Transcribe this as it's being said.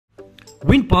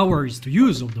Wind power is the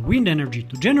use of the wind energy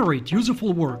to generate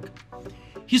useful work.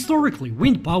 Historically,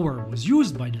 wind power was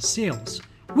used by the sails,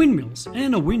 windmills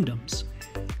and windpumps,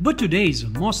 but today is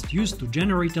most used to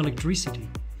generate electricity.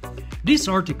 This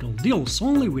article deals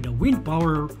only with the wind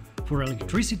power for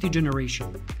electricity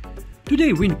generation.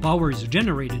 Today, wind power is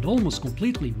generated almost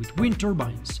completely with wind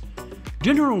turbines,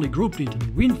 generally grouped into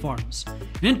the wind farms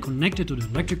and connected to the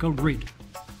electrical grid.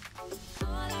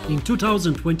 In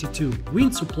 2022,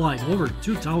 wind supplied over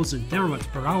 2,000 terawatts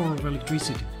per hour of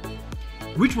electricity,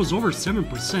 which was over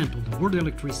 7% of the world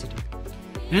electricity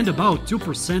and about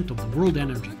 2% of the world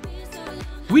energy.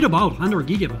 With about 100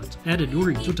 gigawatts added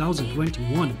during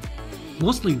 2021,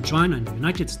 mostly in China and the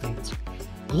United States,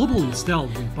 global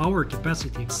installed wind power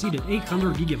capacity exceeded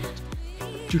 800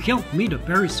 gigawatts. To help meet the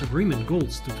Paris Agreement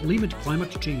goals to limit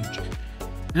climate change,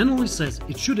 analysts says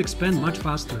it should expand much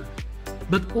faster,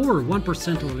 but over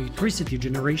 1% of electricity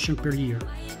generation per year.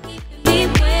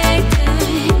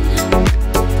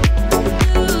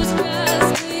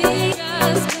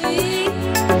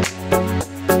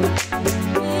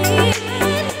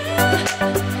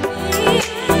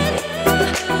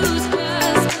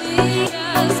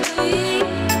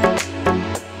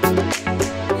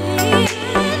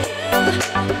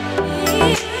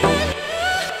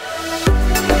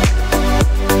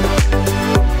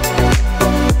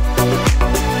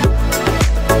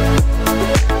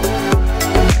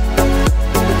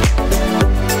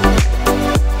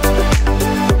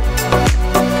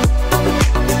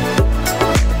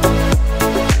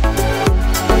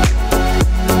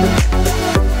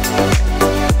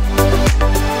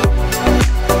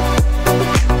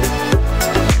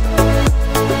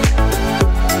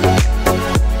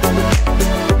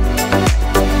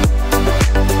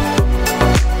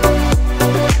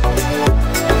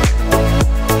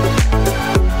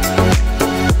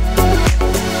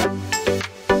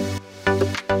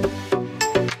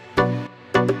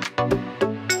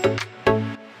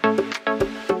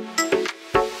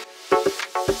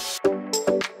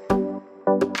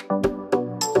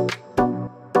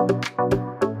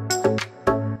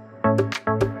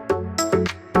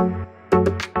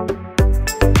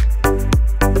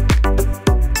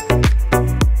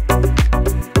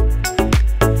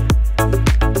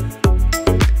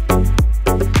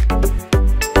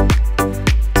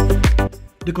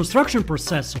 The construction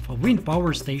process of a wind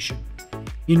power station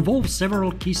involves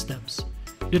several key steps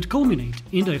that culminate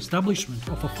in the establishment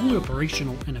of a fully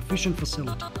operational and efficient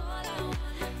facility.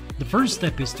 The first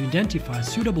step is to identify a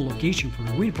suitable location for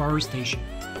the wind power station.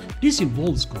 This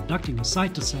involves conducting a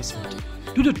site assessment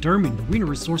to determine the wind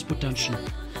resource potential,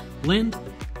 land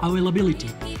availability,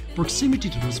 proximity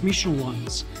to transmission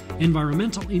lines,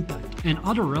 environmental impact, and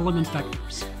other relevant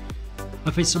factors.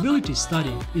 A feasibility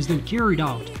study is then carried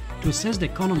out to assess the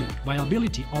economic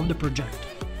viability of the project.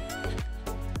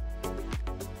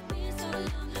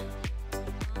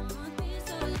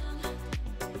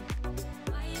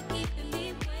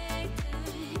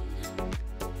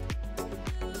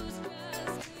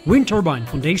 Wind turbine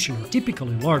foundations are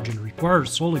typically large and require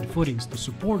solid footings to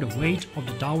support the weight of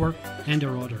the tower and the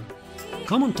rotor.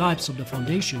 Common types of the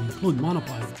foundation include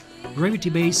monopile, gravity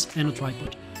base, and a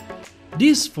tripod.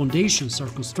 These foundations are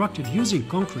constructed using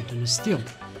concrete and steel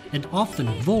and often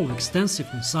involve extensive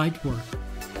on-site work.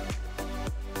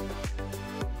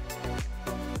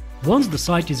 Once the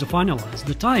site is finalized,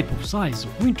 the type of size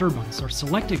of wind turbines are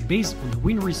selected based on the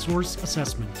wind resource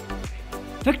assessment.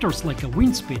 Factors like a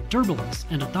wind speed, turbulence,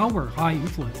 and a tower height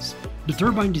influence the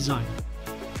turbine design.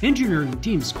 Engineering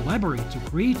teams collaborate to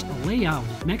create a layout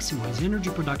that maximizes energy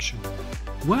production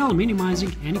while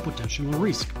minimizing any potential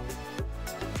risk.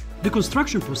 The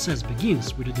construction process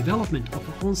begins with the development of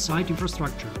an on-site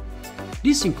infrastructure.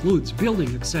 This includes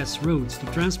building access roads to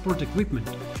transport equipment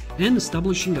and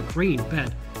establishing a crane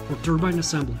pad for turbine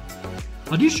assembly.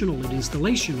 Additionally, the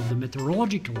installation of the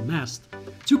meteorological mast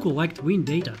to collect wind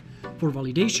data for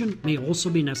validation may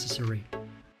also be necessary.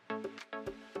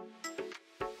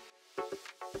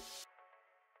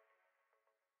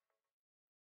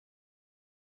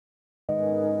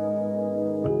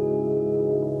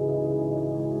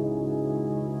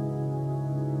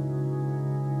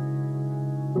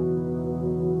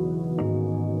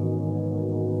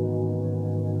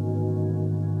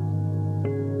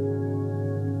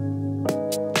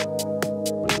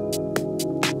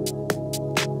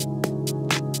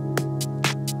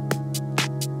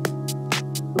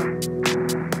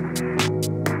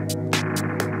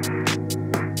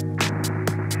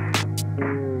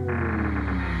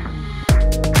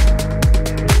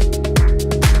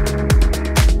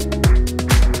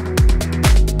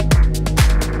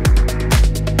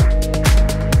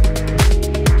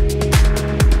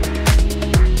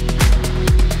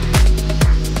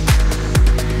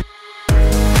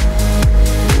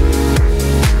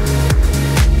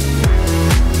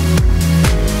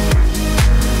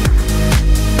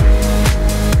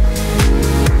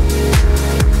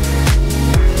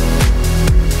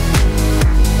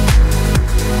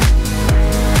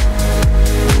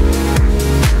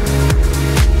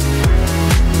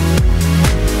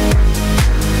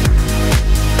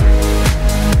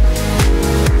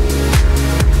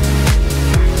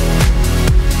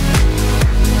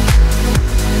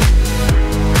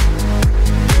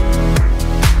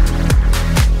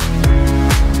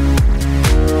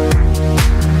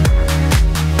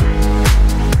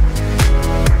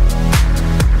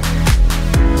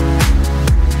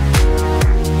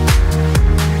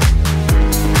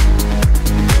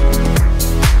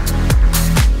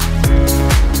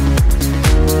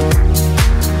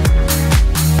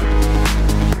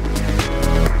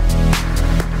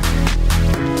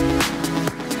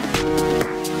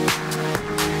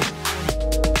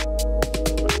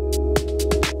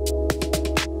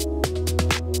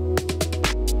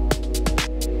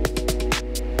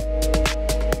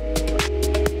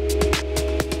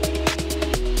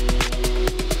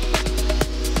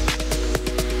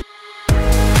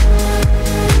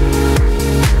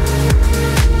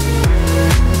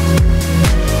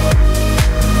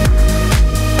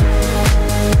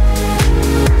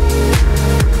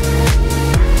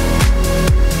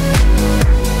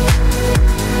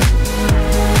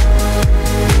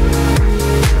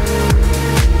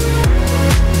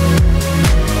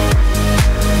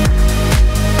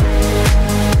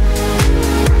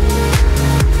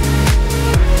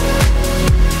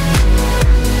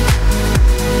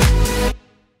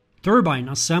 Turbine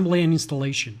assembly and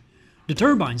installation. The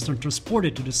turbines are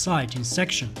transported to the site in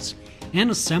sections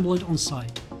and assembled on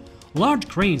site. Large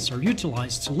cranes are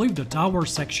utilized to lift the tower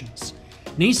sections,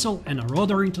 nacelle and a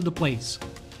rudder into the place.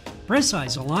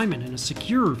 Precise alignment and a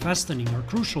secure fastening are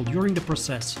crucial during the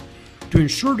process to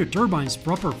ensure the turbine's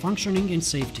proper functioning and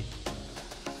safety.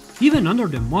 Even under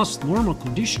the most normal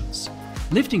conditions,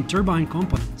 lifting turbine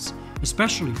components,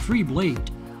 especially three-blade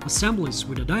assemblies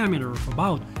with a diameter of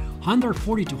about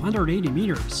 140 to 180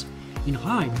 meters in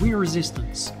high wind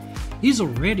resistance, is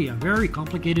already a very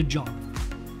complicated job,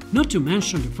 not to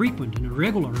mention the frequent and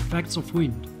irregular effects of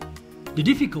wind. The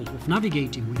difficulty of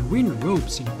navigating with wind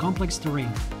ropes in a complex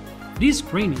terrain. This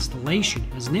crane installation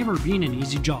has never been an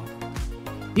easy job.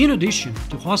 In addition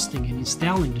to hosting and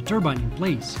installing the turbine in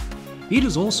place, it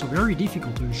is also very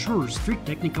difficult to ensure strict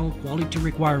technical quality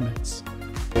requirements.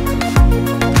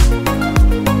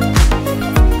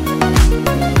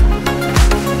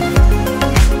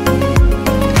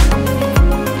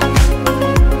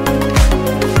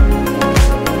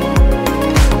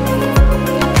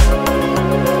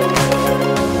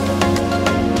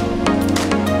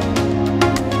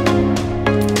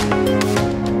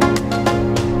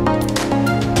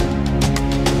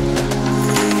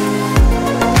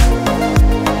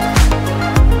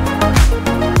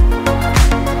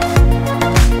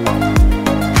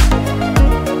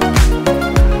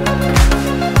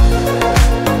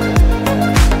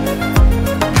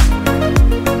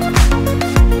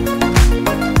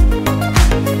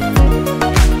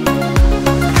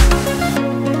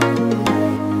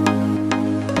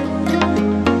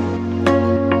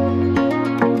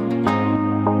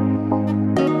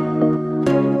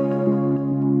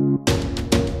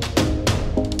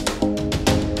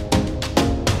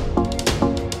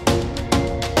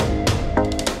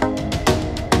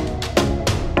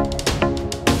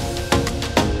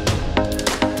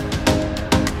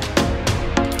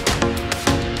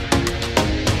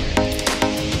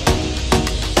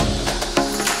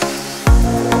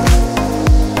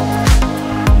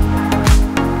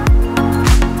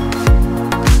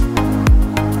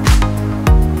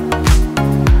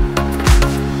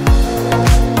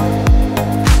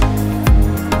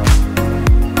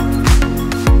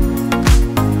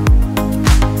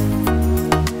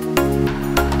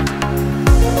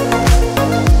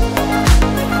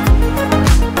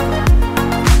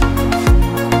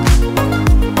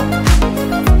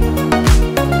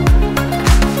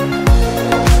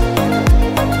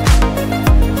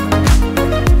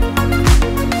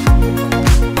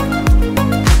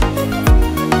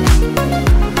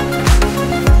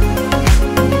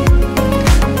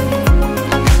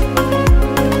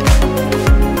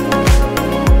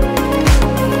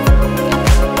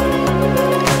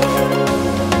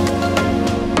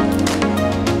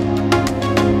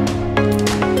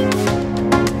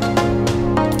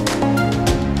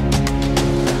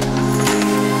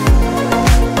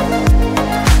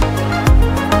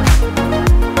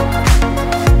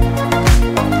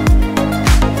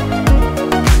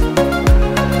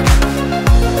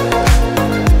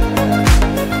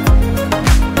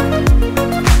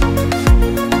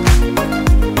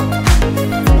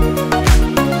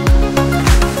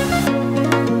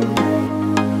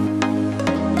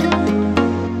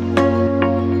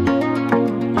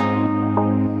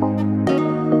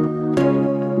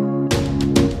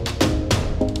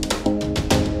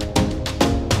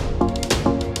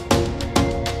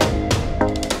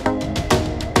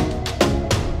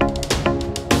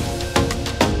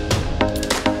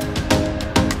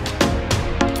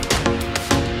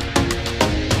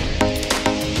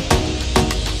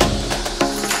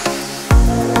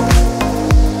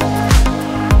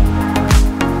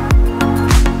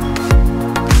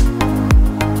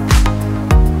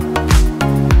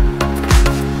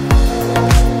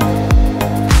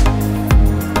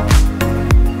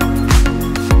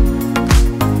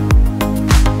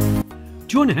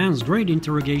 To enhance grid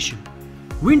interrogation,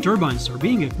 wind turbines are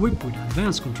being equipped with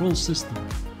advanced control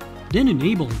systems, then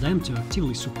enable them to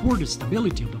actively support the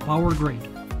stability of the power grid.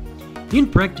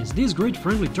 In practice, these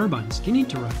grid-friendly turbines can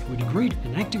interact with the grid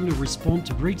and actively respond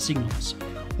to grid signals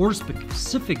or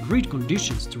specific grid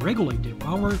conditions to regulate their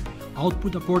power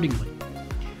output accordingly.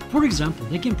 For example,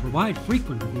 they can provide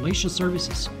frequent regulation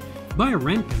services by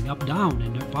ramping up down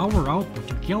and the power output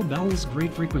to help balance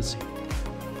grid frequency.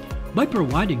 By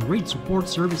providing grid support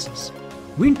services,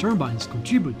 wind turbines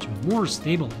contribute to a more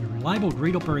stable and reliable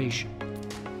grid operation.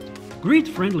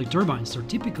 Grid-friendly turbines are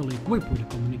typically equipped with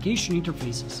communication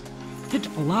interfaces that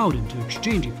allow them to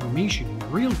exchange information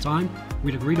in real time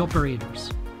with the grid operators.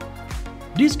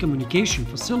 These communication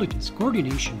facilitates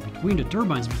coordination between the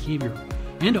turbine's behavior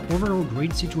and the overall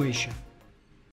grid situation.